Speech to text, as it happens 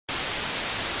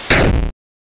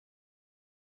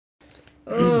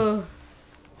Ugh.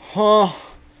 Huh.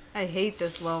 I hate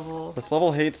this level. This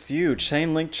level hates you.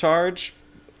 Chain link charge.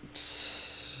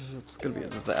 It's gonna be a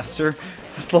disaster.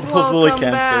 This level is literally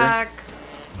cancer. Back.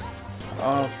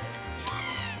 Oh.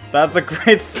 That's a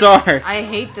great start. I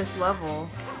hate this level.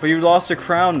 But you lost your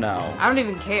crown now. I don't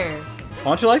even care.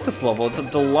 Why don't you like this level? It's a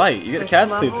delight. You get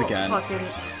cat suits again. Fucking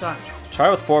sucks. Try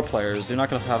with 4 players. You're not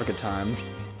gonna have a good time.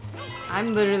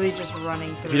 I'm literally just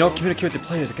running through. If you don't communicate with the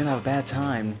players, you're gonna have a bad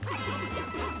time.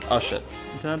 Oh shit.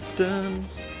 Dun, dun.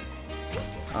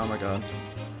 Oh my god.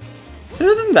 See,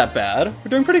 this isn't that bad. We're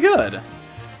doing pretty good.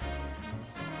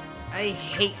 I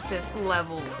hate this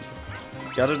level.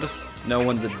 Gotta just know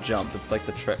when to jump. It's like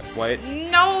the trick. Wait.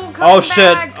 No, come Oh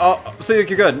shit. back. Oh, see, you're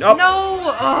good. Oh.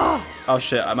 No. Ugh. Oh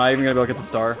shit. Am I even gonna be able to get the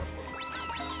star?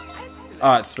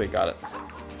 Alright, sweet. Got it.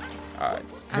 Alright.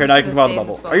 Here, now you can come out of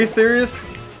the bubble. Are you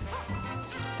serious?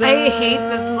 I hate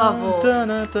this level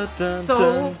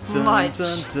so much.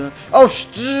 Oh,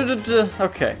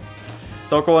 okay.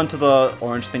 Don't go into the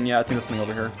orange thing yet. I think there's something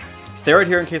over here. Stay right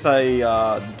here in case I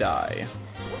die.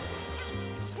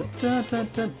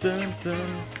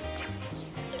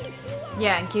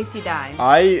 Yeah, in case you die.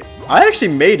 I actually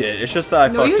made it. It's just that I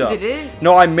fucked up. No, you didn't.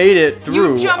 No, I made it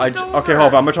through. You jumped over. Okay,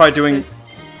 hold on. I'm gonna try doing.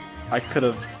 I could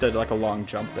have did like a long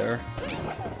jump there.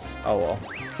 Oh well.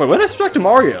 Wait, when did I switch to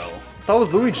Mario? That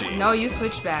was Luigi. No, you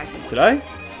switched back. Did I?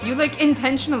 You like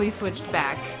intentionally switched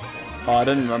back. Oh, I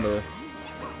didn't remember.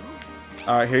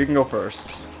 All right, here you can go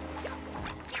first.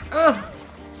 Ugh.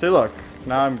 See, look.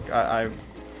 Now I.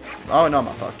 Oh no, I'm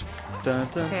not fucked. Dun,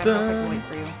 dun, Okay, dun. I'm wait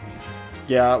for you.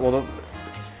 Yeah, well,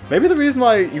 maybe the reason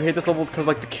why you hate this level is because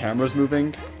like the camera's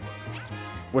moving,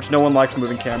 which no one likes a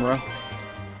moving camera.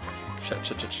 Shit,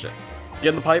 shit, shit, shit. Get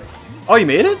in the pipe. Oh, you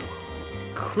made it?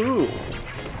 Cool.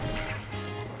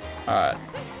 All right.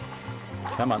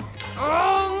 Come on.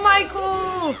 Oh,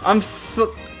 Michael! I'm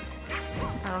so.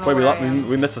 I don't know Wait, where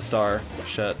we missed a star.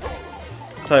 Shit.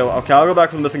 Tell you what. Okay, I'll go back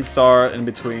for the missing star in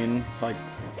between, like.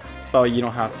 So you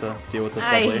don't have to deal with this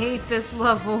lovely. I hate this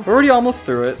level. We're already almost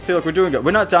through it. See, look, we're doing good.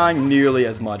 We're not dying nearly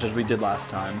as much as we did last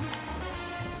time.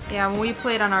 Yeah, when we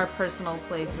played on our personal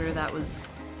playthrough, that was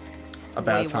A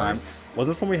bad way time. worse. Wasn't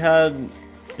this when we had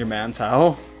your man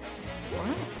Tao?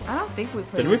 What? I don't think we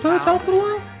played. Didn't we play with Tao for a little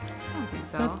while?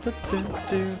 I don't think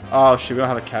so. Oh shoot, we don't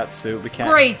have a cat suit. We can't.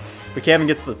 Great. We can't even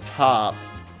get to the top.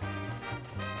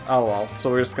 Oh well. So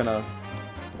we're just gonna.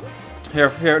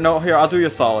 Here, no, here. I'll do you a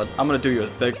solid. I'm gonna do you a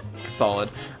big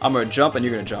solid. I'm gonna jump and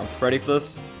you're gonna jump. Ready for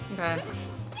this? Okay.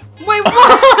 Wait,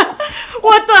 what?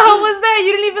 What the hell was that?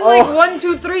 You didn't even like 1,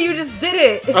 2, 3. You just did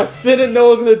it. I didn't know I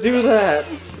was gonna do that.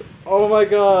 Oh my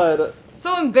god.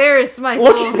 So embarrassed, Michael.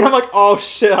 Look at me. I'm like, oh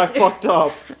shit, I fucked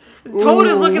up. Toad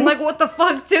is Ooh. looking like, what the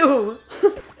fuck, too?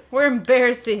 We're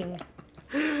embarrassing.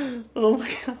 Oh my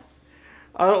god.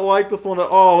 I don't like this one at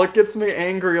all. It gets me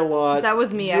angry a lot. That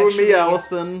was me, you actually. You and me,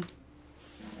 Allison.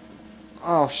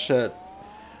 Oh shit.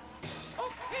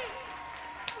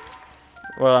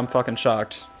 Well, I'm fucking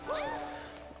shocked.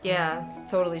 Yeah,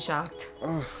 totally shocked.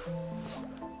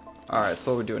 Alright,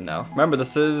 so what are we doing now? Remember,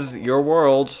 this is your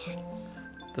world.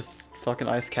 This fucking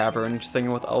ice cavern.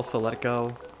 Singing with Elsa, let it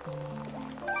go.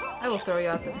 I will throw you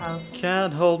out this house.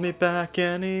 Can't hold me back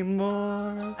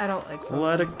anymore. I don't like Frozen.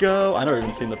 Let it go. I never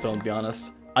even seen the film, to be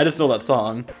honest. I just know that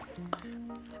song.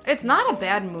 It's not a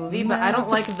bad movie, but I don't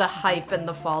like the hype and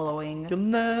the following. You'll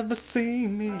never see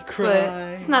me cry.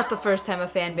 But it's not the first time a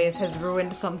fan base has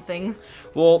ruined something.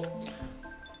 Well,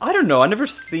 I don't know. I never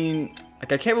seen.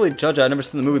 Like, I can't really judge it. I've never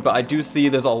seen the movie, but I do see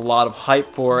there's a lot of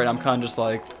hype for it, and I'm kind of just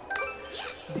like.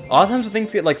 A lot of times when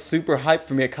things get like super hyped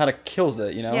for me, it kind of kills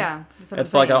it, you know? Yeah, that's what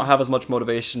it's I'm like I saying. don't have as much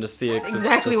motivation to see it. That's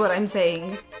exactly what I'm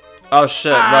saying. Oh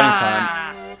shit, running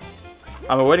time.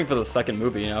 I'm waiting for the second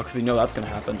movie, you know, because you know that's gonna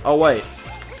happen. Oh wait.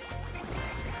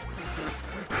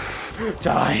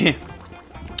 Die.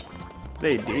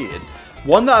 They did.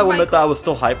 One that I will admit that I was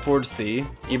still hyped for to see,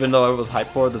 even though I was hyped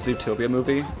for, the Zootopia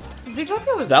movie.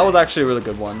 Zootopia was That was actually a really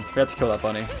good one. We had to kill that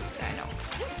bunny. I know.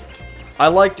 I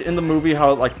liked in the movie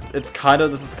how, like, it's kind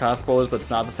of, this is kind of spoilers, but it's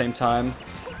not at the same time.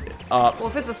 Well,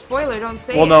 if it's a spoiler, don't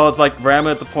say it. Well, no, it's like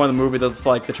ramming at the point of the movie that's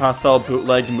like they're trying to sell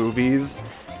bootleg movies,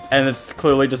 and it's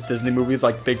clearly just Disney movies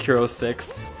like Big Hero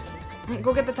 6.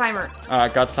 Go get the timer.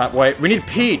 Alright, got time. Wait, we need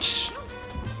Peach!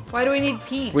 Why do we need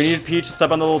Peach? We need Peach to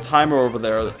step on the little timer over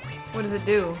there. What does it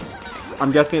do?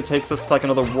 I'm guessing it takes us to like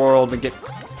another world and get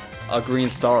a green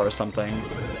star or something.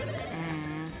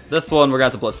 This one we're gonna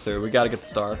have to blitz through. We gotta get the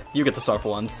star. You get the star for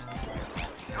once.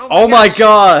 Oh my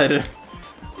god!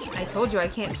 I told you I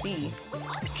can't see.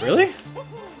 Really?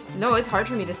 No, it's hard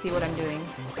for me to see what I'm doing.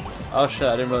 Oh shit,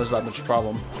 I didn't realize that much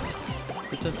problem.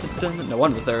 No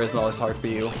wonder this area is always hard for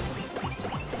you.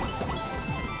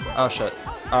 Oh shit.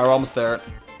 Alright, we're almost there.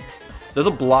 There's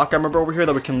a block I remember over here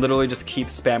that we can literally just keep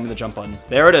spamming the jump button.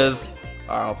 There it is.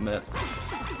 Alright, I'll admit.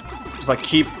 Just like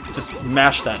just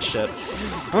mash that shit.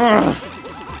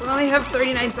 We only have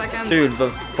 39 seconds. Dude, the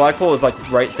flagpole is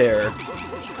like right there.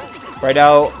 Right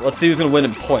now, let's see who's gonna win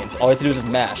in points. All we have to do is just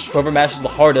mash. Whoever mashes the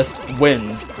hardest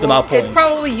wins the amount of points. It's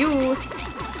probably you.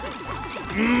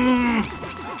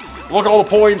 Look at all the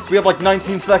points. We have like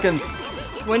 19 seconds.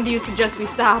 When do you suggest we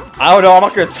stop? I don't know. I'm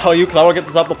not gonna tell you because I want to get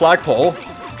this off the flagpole.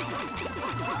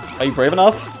 Are you brave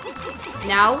enough?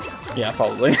 Now? Yeah,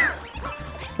 probably.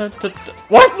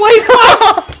 What? Wait!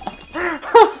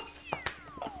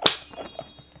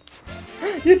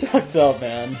 You ducked up,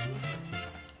 man.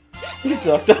 You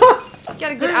ducked up. You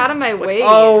gotta get out of my way.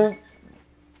 Oh.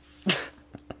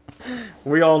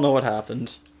 We all know what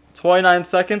happened. 29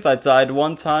 seconds. I died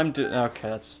one time. Okay,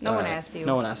 that's. No one asked you.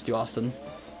 No one asked you, Austin.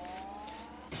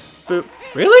 Boop.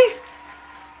 Really?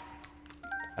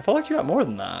 I felt like you got more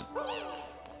than that.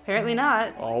 Apparently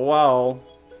not. Oh wow.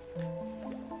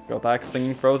 Go back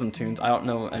singing Frozen tunes. I don't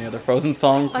know any other Frozen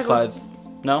songs besides.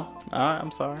 No? Alright,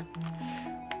 I'm sorry.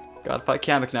 Gotta fight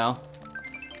Kamek now.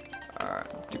 Alright.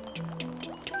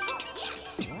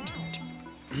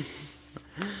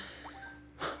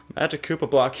 Magic Koopa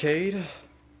blockade.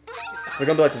 Is it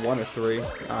gonna be like 1 or 3?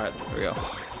 Alright, there we go.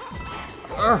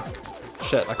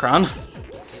 Shit, a crown.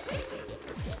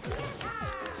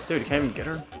 Dude, you can't even get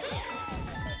her.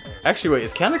 Actually, wait,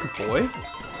 is Kamek a boy?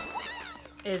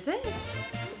 Is it?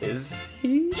 Is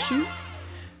he? She?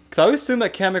 Because I always assumed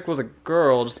that Kamek was a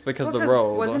girl just because of the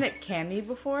robe. Wasn't it Cammy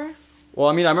before? Well,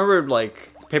 I mean, I remember,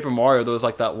 like, Paper Mario, there was,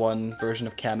 like, that one version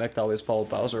of Kamek that always followed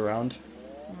Bowser around. Do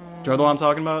you know the one I'm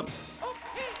talking about?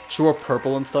 She wore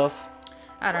purple and stuff.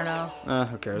 I don't know.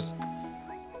 Who cares?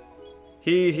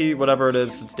 He, whatever it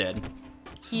is, it's dead.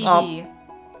 He.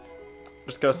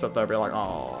 Just go sit there and be like,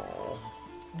 oh.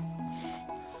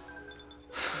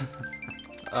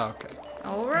 Okay.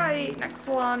 Alright, next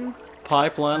one.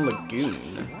 Pipeline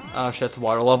Lagoon. Oh shit, it's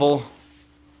water level.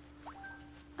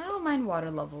 I don't mind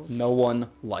water levels. No one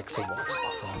likes a water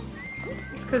level.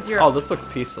 It's because you're Oh, this looks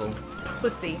peaceful.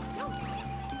 pussy.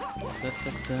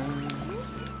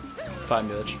 Fine,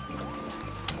 bitch.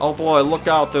 Oh boy, look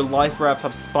out, their life rafts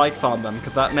have spikes on them,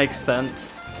 because that makes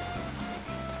sense.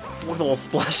 Look at the little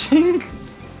splashing.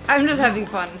 I'm just having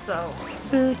fun, so.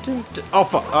 Oh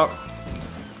fuck. Oh.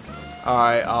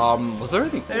 Alright, was there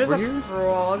anything There's over a here?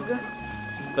 frog.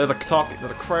 There's a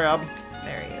crab.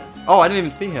 There he is. Oh, I didn't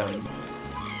even see him.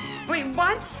 Wait,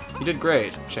 what? You did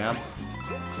great, champ.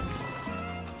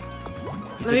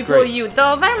 Let me pull you.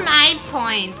 Those are my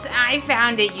points. I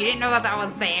found it. You didn't know that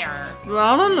was there.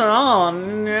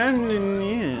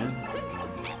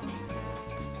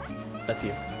 That's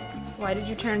you. Why did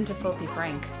you turn into Filthy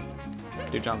Frank?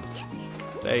 Do jump.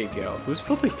 There you go. Who's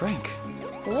Filthy Frank?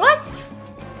 What?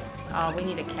 Oh, we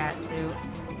need a cat suit.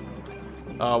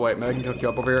 Oh, wait, maybe I can hook you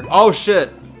up over here. Oh,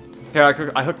 shit! Here,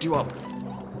 I hooked you up.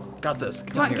 Got this.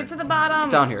 Come on, get to the bottom.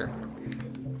 Get down here.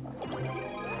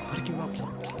 How did you up?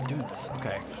 Stop doing this.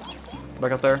 Okay. Get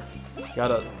back up there.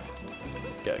 Gotta...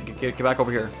 Get back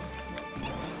over here.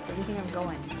 Where do you think I'm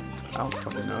going? I don't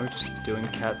fucking know. You're just doing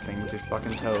cat things, you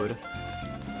fucking toad.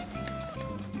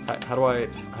 How do I...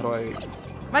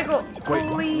 Michael, Wait.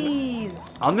 please.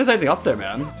 I don't think there's anything up there,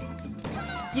 man.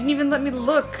 You didn't even let me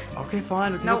look. Okay,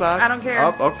 fine. We can Nope, go back. I don't care.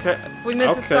 Up, okay. If we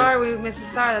miss a star, we miss a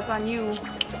star. That's on you.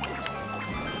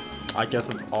 I guess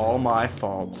it's all my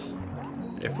fault.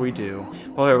 If we do.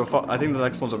 Well, here, I think the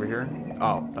next one's over here.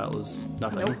 Oh, that was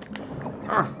nothing. Nope.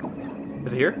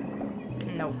 Is it here?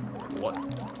 Nope. What?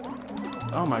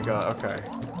 Oh my god, okay.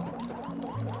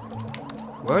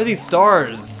 Where are these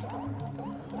stars?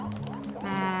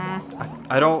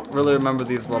 I don't really remember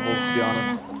these levels, to be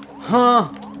honest. Huh?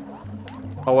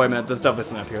 Oh, wait a minute. There's definitely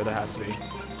something up here. There has to be.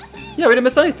 Yeah, we didn't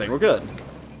miss anything. We're good.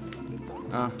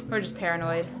 We're just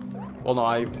paranoid. Well, no,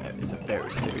 it's a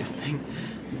very serious thing.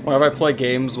 Whenever I play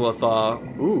games with,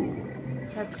 ooh.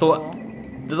 That's So, cool.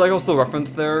 there's like also a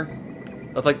reference there.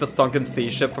 That's like the sunken sea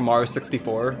ship from Mario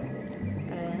 64.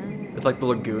 It's like the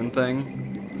lagoon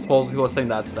thing. Suppose people are saying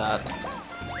that's that.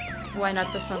 Why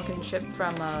not the sunken ship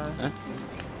from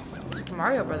Super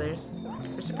Mario Brothers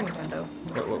for Super Nintendo?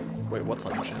 Wait, what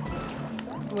sunken ship?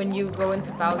 When you go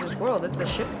into Bowser's world, it's a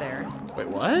ship there. Wait,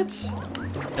 what?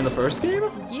 In the first game?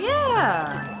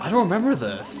 Yeah! I don't remember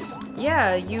this.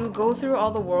 Yeah, you go through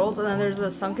all the worlds and then there's a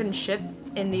sunken ship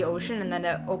in the ocean and then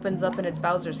it opens up and it's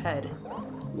Bowser's head.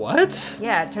 What?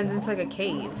 Yeah, it turns into like a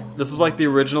cave. This was like the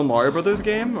original Mario Brothers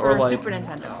game? For or like... Super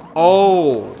Nintendo.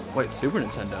 Oh! Wait, Super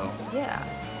Nintendo? Yeah.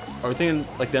 Are we thinking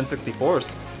like the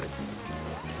N64s?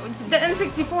 The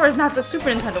N64 is not the Super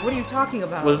Nintendo. What are you talking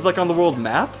about? Was this like on the world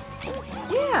map?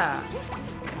 Yeah.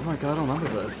 Oh my god, I don't remember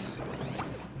this.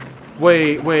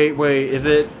 Wait. Is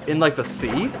it in like the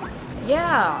sea?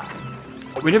 Yeah.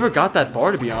 We never got that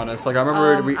far, to be honest. Like I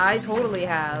remember I totally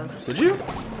have. Did you?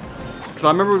 Because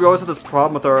I remember we always had this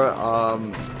problem with our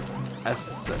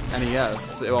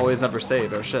SNES. It always never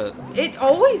saved our shit. It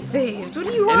always saved. What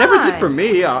do you want? It never did for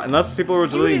me, unless people were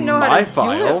deleting my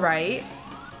file. Do it right.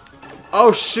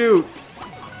 Oh shoot!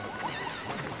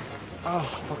 Oh,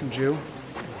 fucking Jew.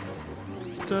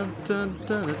 Dun, dun,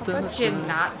 dun, dun, dun, But you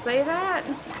not say that?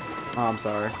 Oh, I'm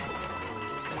sorry.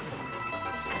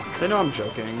 They know I'm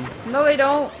joking. No, they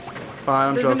don't. Fine,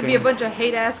 I'm There's joking. gonna be a bunch of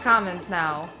hate-ass comments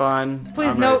now. Fine.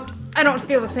 Please note, I don't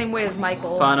feel the same way as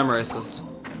Michael. Fine, I'm racist.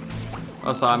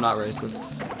 Oh, sorry, I'm not racist.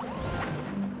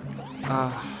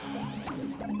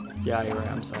 Yeah, you're right.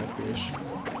 I'm sorry, Fish.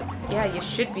 Yeah, you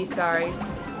should be sorry.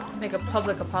 Make a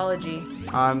public apology.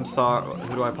 I'm sorry.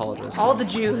 Who do I apologize to? All the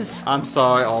Jews. I'm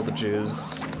sorry, all the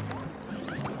Jews.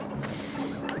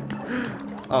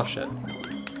 Oh, shit.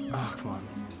 Oh, come on.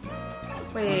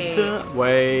 Wait.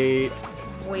 Wait.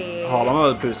 Wait. Hold on, I'm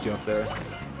gonna boost you up there.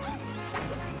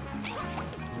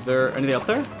 Is there anything up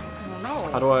there? I don't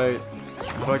know. How do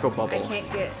I go bubble? I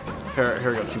can't get... Here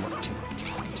we go. Two more.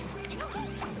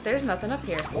 There's nothing up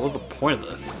here. What was the point of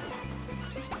this?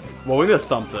 Well, we missed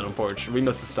something, unfortunately. We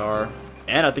missed a star.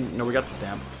 And I think, no, we got the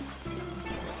stamp.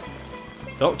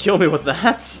 Don't kill me with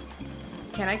that!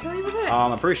 Can I kill you with it?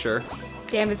 I'm pretty sure.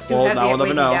 Damn, it's too Well, heavy. now It we'll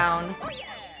weighed never me know. down.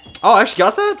 Oh, I actually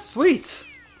got that? Sweet!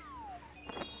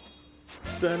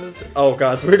 Oh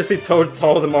god, it's weird to see Toad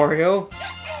taller than Mario.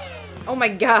 Oh my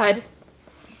god.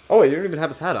 Oh wait, you don't even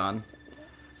have his hat on.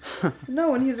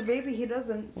 No, when he's a baby, he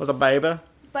doesn't. Was a baby?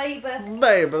 Baby.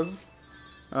 Babies.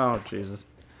 Oh, Jesus.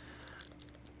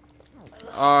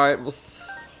 Alright,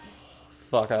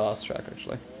 fuck, I lost track,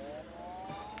 actually.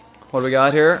 What do we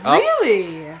got here?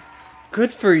 Really? Oh,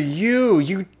 good for you!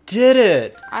 You did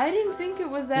it! I didn't think it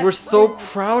was that... We're so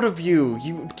proud of you!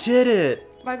 You did it!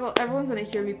 Michael, everyone's gonna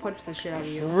hear me punch the shit out of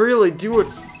you. Really? Do it,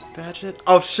 Badget.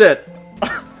 Oh, shit!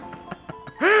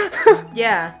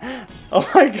 Yeah. Oh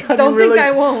my god, Don't think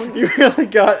I won't. You really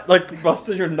got, like,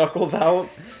 busted your knuckles out?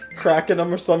 Cracking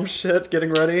them or some shit?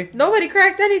 Getting ready? Nobody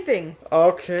cracked anything.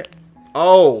 Okay.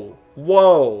 Oh.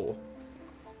 Whoa.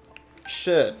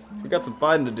 Shit. We got some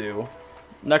fighting to do.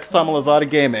 Next time on Lozada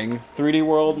Gaming, 3D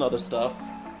World and other stuff.